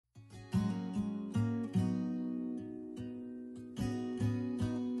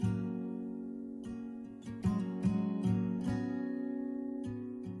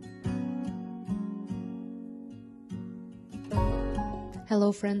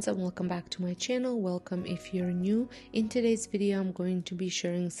Hello friends, and welcome back to my channel. Welcome if you're new. In today's video I'm going to be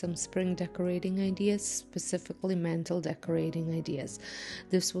sharing some spring decorating ideas, specifically mantle decorating ideas.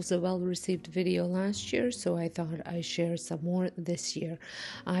 This was a well-received video last year, so I thought I'd share some more this year.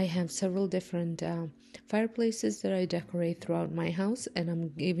 I have several different fireplaces that I decorate throughout my house, and I'm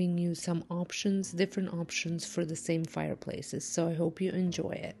giving you some options, different options for the same fireplaces, so I hope you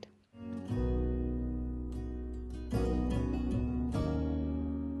enjoy it.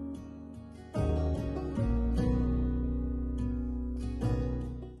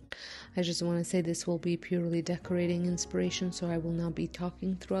 I just want to say this will be purely decorating inspiration, so I will not be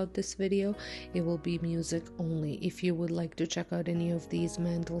talking throughout this video. It will be music only. If you would like to check out any of these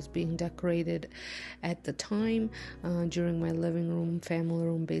mantles being decorated at the time during my living room, family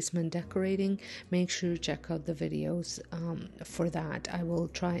room, basement decorating, make sure you check out the videos for that. I will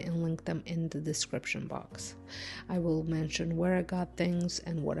try and link them in the description box. I will mention where I got things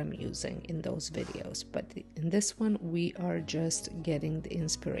and what I'm using in those videos, but in this one we are just getting the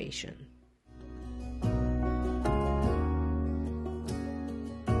inspiration.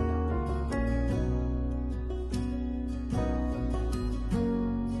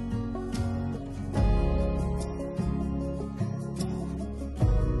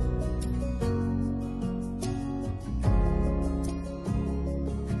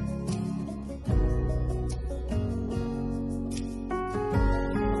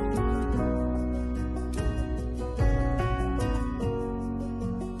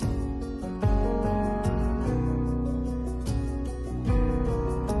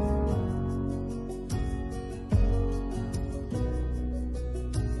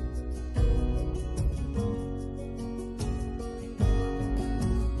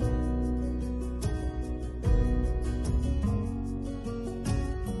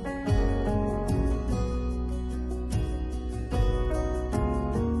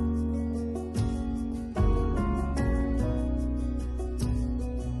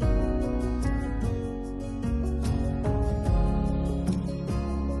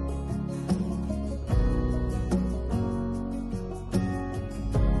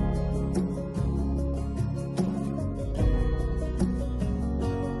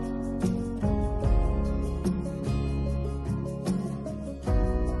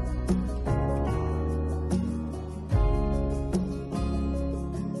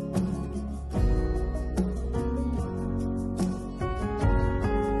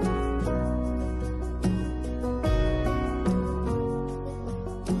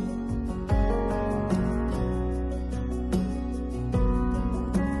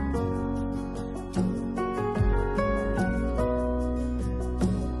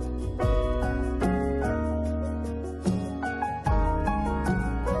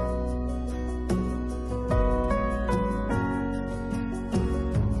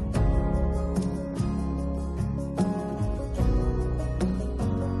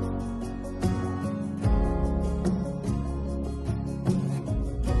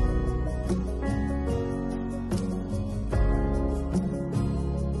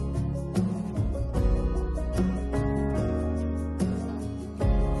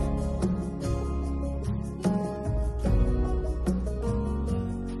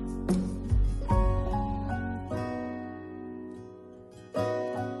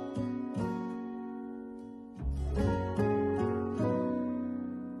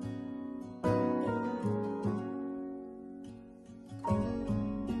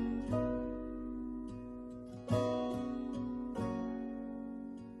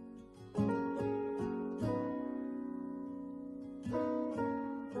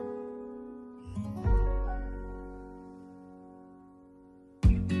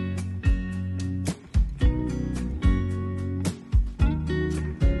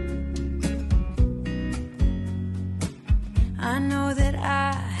 I know that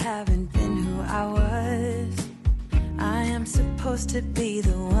I haven't been who I was. I am supposed to be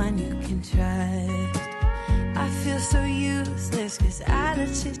the one you can trust. I feel so useless 'cause I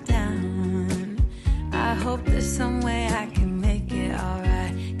let you down. I hope there's some way I can make it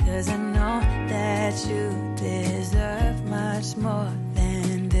alright, 'cause I know that you deserve much more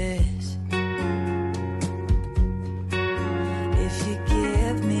than this. If you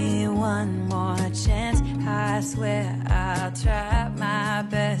give me one more chance, I swear I'll try my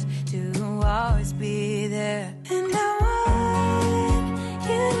best to always be there. And I want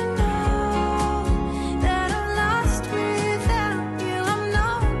you to know that I'm lost without you. I'm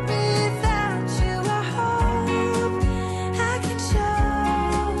not without you. I hope I can show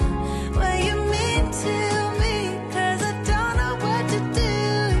what you mean to me, 'cause I don't know what to do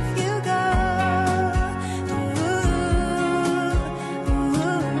if you go. Ooh, ooh.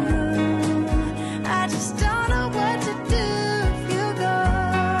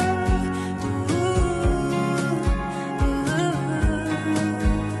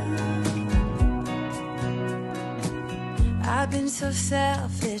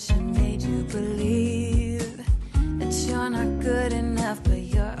 selfish and made you believe that you're not good enough, but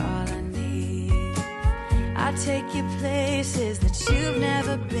you're all I need. I'd take you places that you've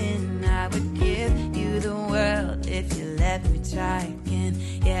never been. I would give you the world if you let me try again.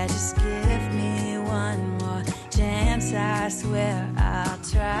 Yeah, just give me one more chance. I swear I'll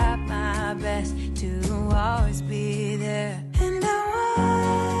try my best to always be there. And I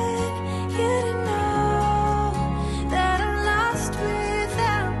want you to know that I'm lost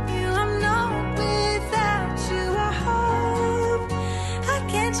without you. I'm known without you. I hope I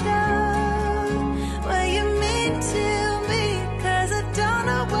can show what you mean to me, 'cause I don't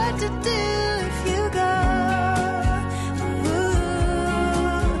know what to do if you go.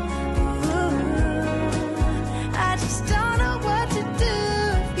 I just don't know what to do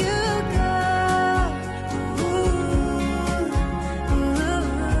if you go.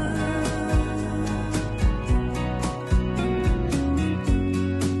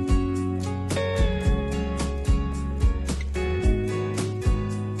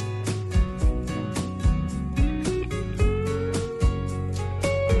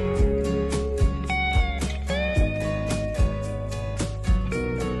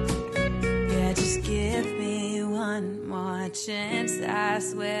 Yeah, just give me one more chance. I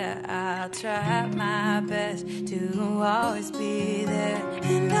swear I'll try my best to always be there.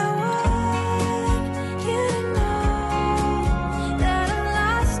 And I want you to know that I'm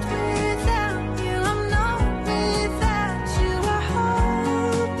lost without you. I'm known without you. I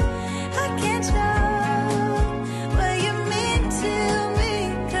hope I can show what you mean to me,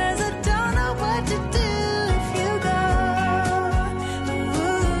 'cause I don't know what to do if you go.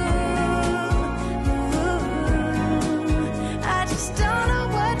 I just don't know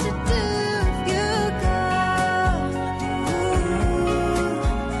what to do if you go.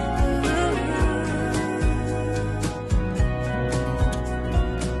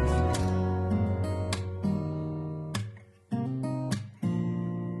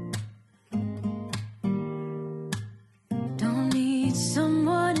 Don't need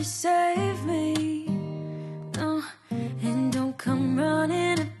someone to save me, no, and don't come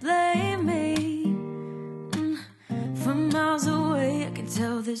running to blame me. From miles away, I can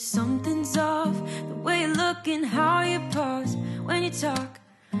tell that something's off. The way you look and how you pause when you talk,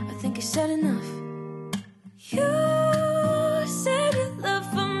 I think I said enough. You said your love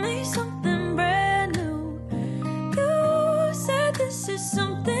for me something brand new. You said this is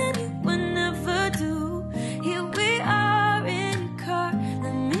something you would never do. Here we are in a car.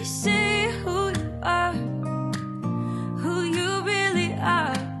 Let me see who you are, who you really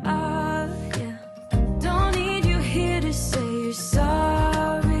are. Yeah. Don't need you here to say you're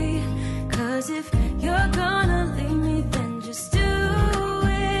sorry, 'cause if you're gonna leave me, then just do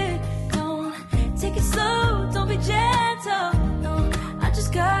it. Don't take it slow, don't be gentle. No, I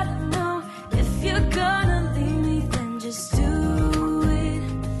just gotta know, if you're gonna leave me, then just do it.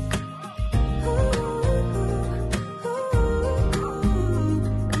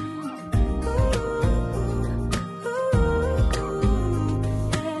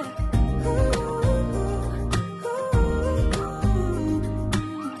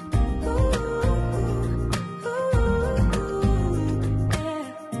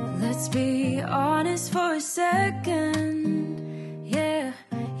 Let's be honest for a second. Yeah,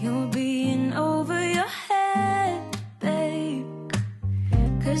 you're being over your head, babe.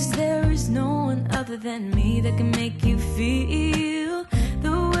 'Cause there is no one other than me that can make you feel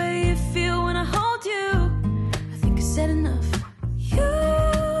the way you feel when I hold you. I think I said enough. You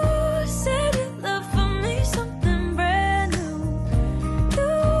said your love for me something brand new.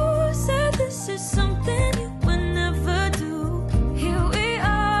 You said this is something you would never do. Here we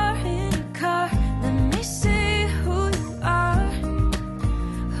are in a car. Let me see who you are,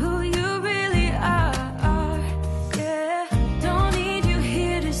 who you really are. Yeah, don't need you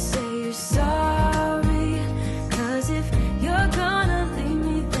here to say you're sorry, 'cause if you're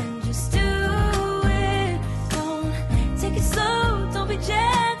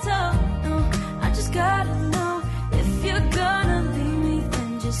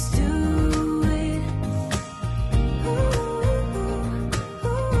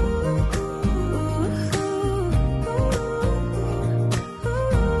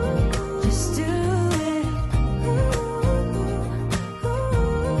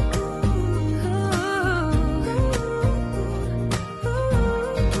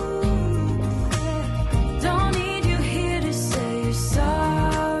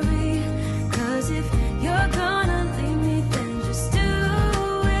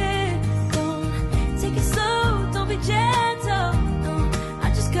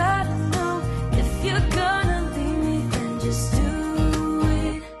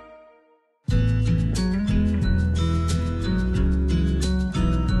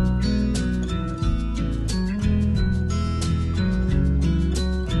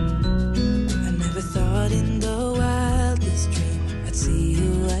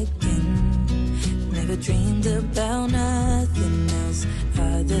dreamed about nothing else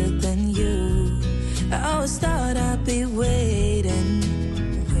other than you. I always thought I'd be waiting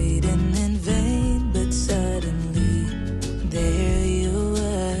in vain, but suddenly there you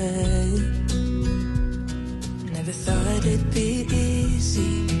were. Never thought it'd be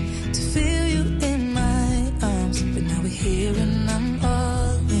easy to feel you in my arms, but now we're here and I'm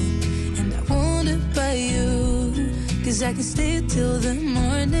all in, and I wonder about you, 'cause I can stay till the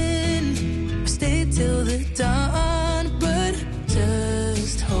morning, or stay till the dawn, but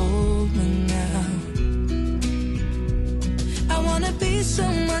just hold me now. I wanna be so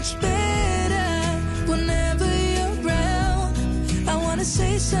much better whenever you're around. I wanna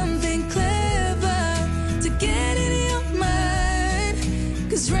say something clever to get in your mind,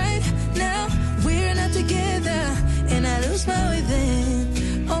 'cause right now we're not together and I lose my way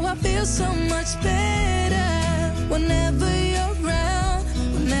then. Oh, I feel so much better whenever you're around,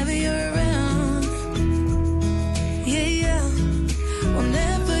 whenever you're around. Yeah, yeah,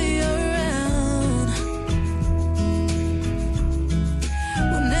 whenever you're around,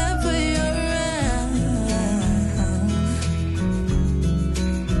 whenever you're around.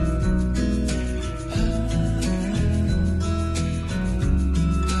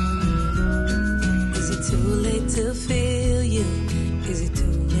 Is it too late to feel you? Is it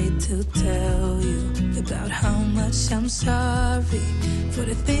too late to tell you about how much I'm sorry for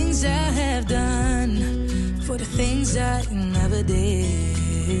the things I have done, for the things I never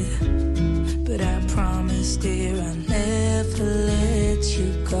did? But I promise, dear, I'll never let you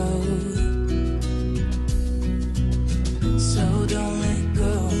go. So don't let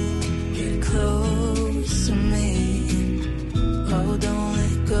go, get close to me. Oh, don't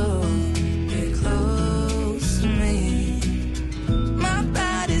let go, get close to me. My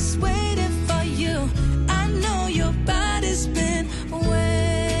body's waiting for you. I know your body's been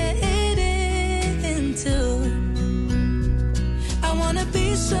waiting too. I wanna be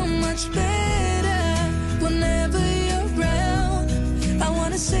so much better whenever you're around. I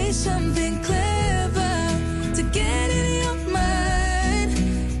wanna say something clever to get in your mind,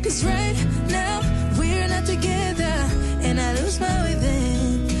 'cause right now we're not together and I lose my way then.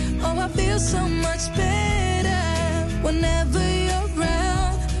 Oh, I feel so much better whenever you're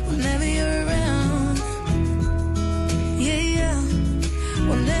around, whenever you're around. Yeah, yeah,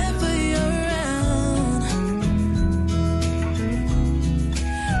 whenever you're around,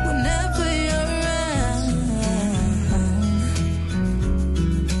 whenever you're around,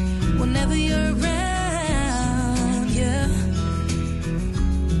 whenever you're around, yeah,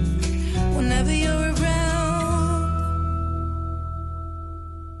 whenever you're around.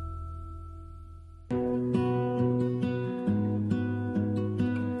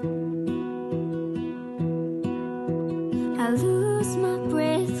 I lose my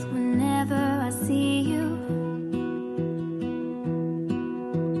breath whenever I see you.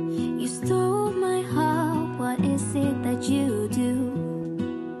 You stole my heart, what is it that you do?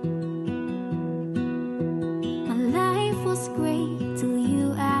 My life was great till you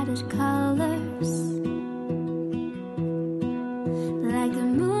added colors. Like the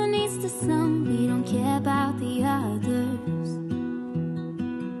moon needs the sun, we don't care about the others.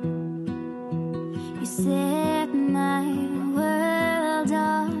 You set my world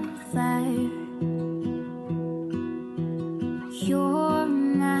on fire. You're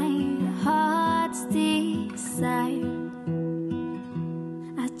my heart's desire.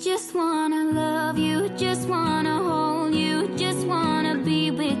 I just wanna love you, just wanna hold you, just wanna be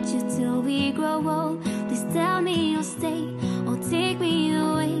with you till we grow old. Please tell me you'll stay or take me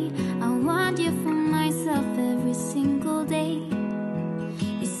away. I want you for myself every single day.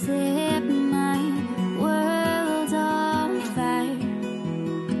 You set my world on fire.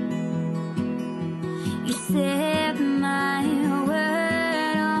 You set my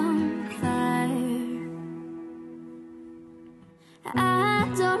world on fire. I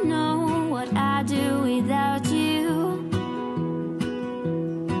don't know what I'd do without you.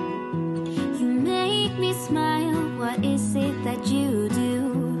 You make me smile, what is it that you do?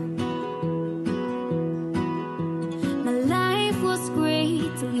 My life was great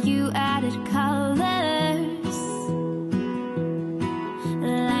till you added colors.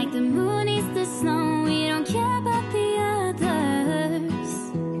 Like the moon is the snow, we don't care about the others.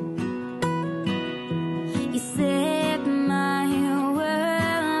 You set my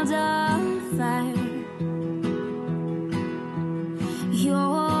world on fire.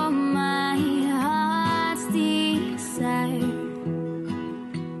 You're my heart's desire.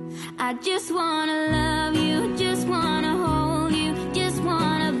 I just wanna love you, just wanna hold you, just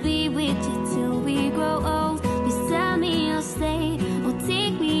wanna be with you till we grow old. Please tell me you'll stay or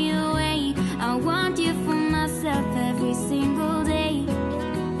take me away. I want you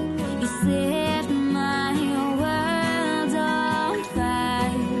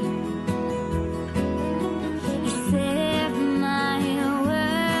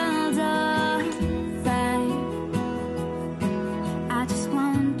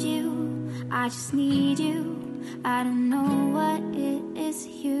just need you. I don't know what it is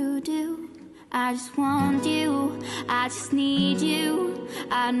you do. I just want you, I just need you.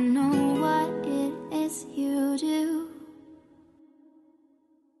 I don't know what it is you do.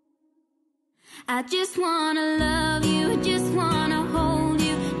 I just wanna love you, just wanna hold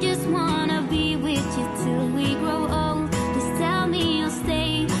you, just wanna be with you till we grow old. Just tell me you'll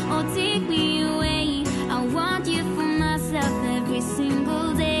stay or take me away. I want you for myself every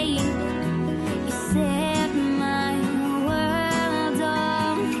single day. You set my world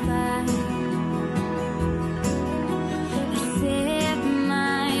on fire. You set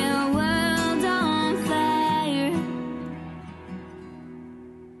my world on fire.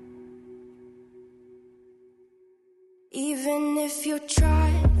 Even if you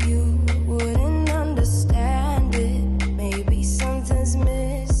tried, you wouldn't understand it. Maybe something's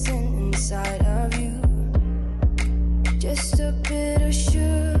missing inside of you. Just a bit of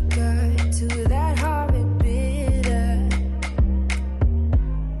sugar to that horrid bitter.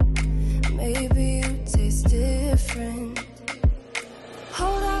 Maybe you taste different.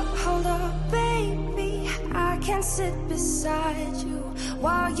 Hold up, baby. I can sit beside you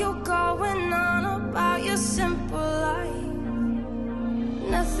while you're going on about your simple life.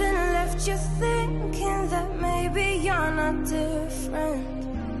 Nothing left you thinking that maybe you're not different.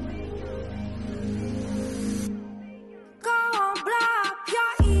 Go on, blow up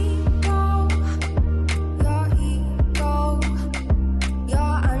your ego,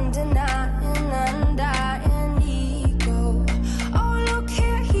 your undying ego. Oh, look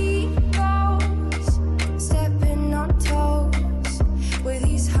here he goes, stepping on toes with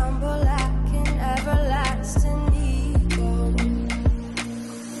his humble lacking everlasting ego.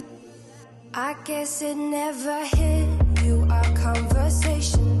 I guess it never hit you. Our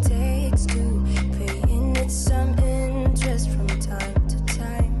conversation takes two, paying it some interest from time to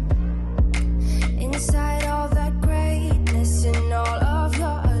time. Inside all that greatness and all of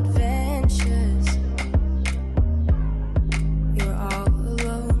your adventures, you're all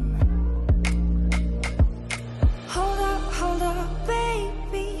alone. Hold up,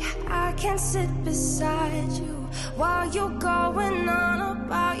 baby. I can sit beside you while you're going on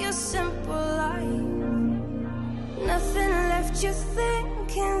about your simple life. Nothing left you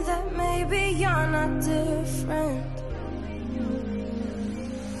thinking that maybe you're not different.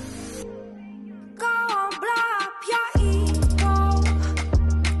 Go on, blow up your ego,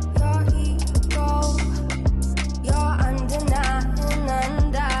 your undying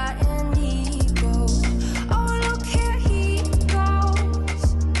ego. Oh, look here he goes,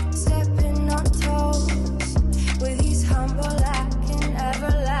 stepping on toes with his humble lacking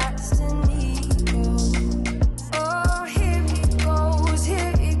everlasting ego. Oh, here he goes,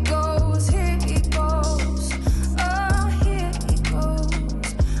 here he goes, here he goes.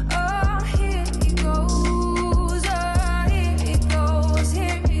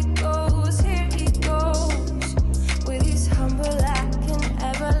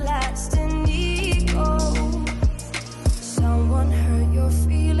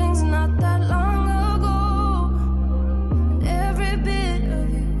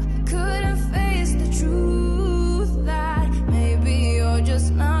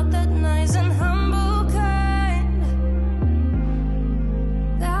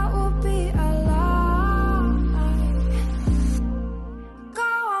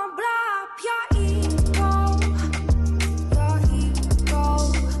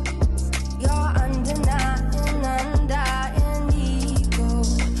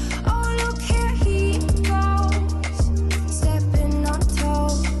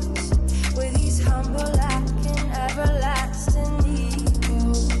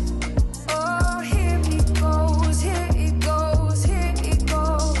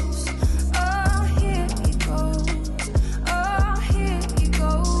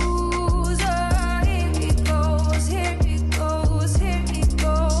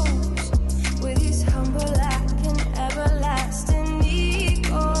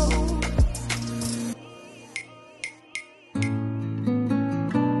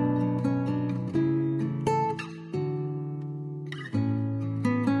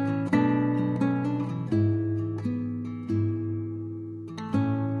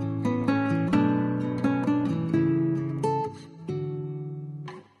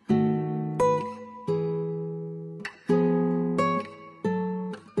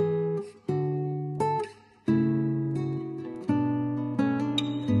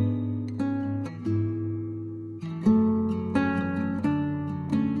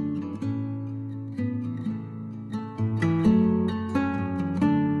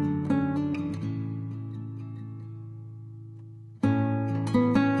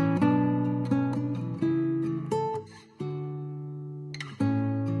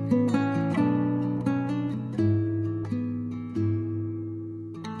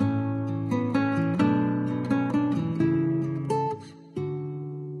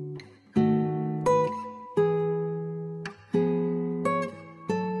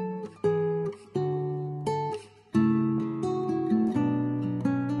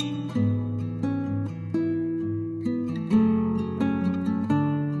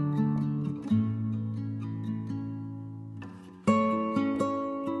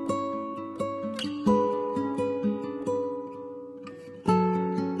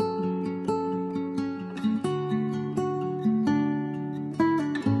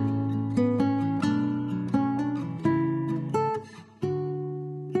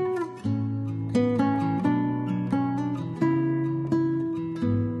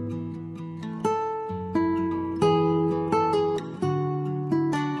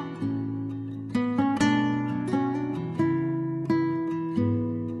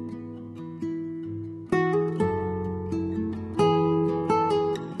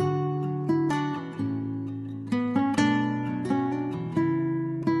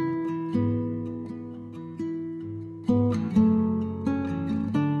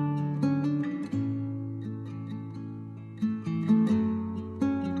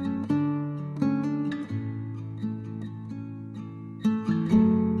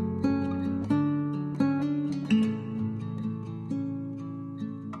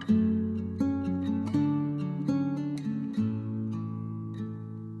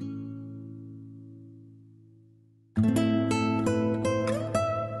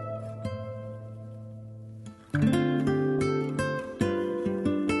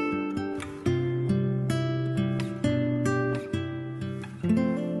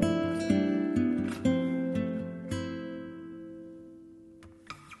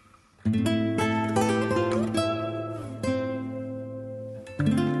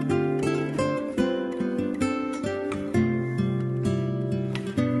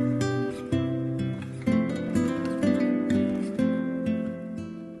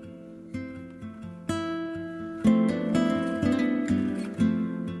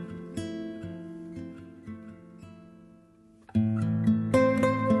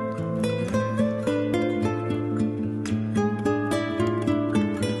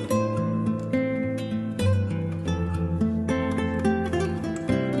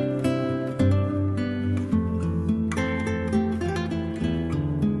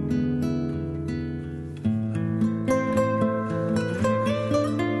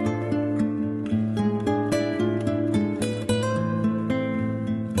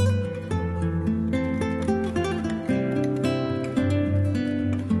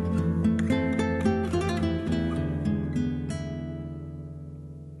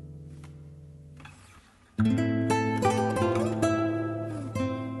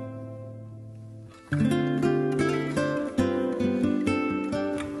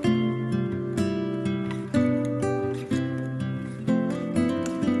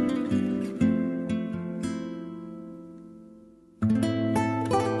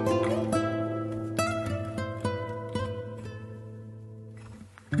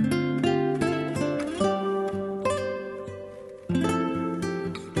 If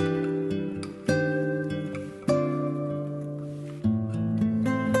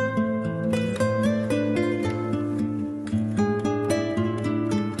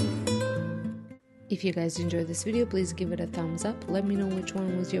you guys enjoyed this video, please give it a thumbs up. Let me know which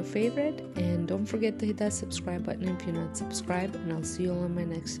one was your favorite. And don't forget to hit that subscribe button if you're not subscribed. And I'll see you all in my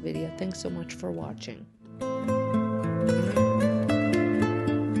next video. Thanks so much for watching.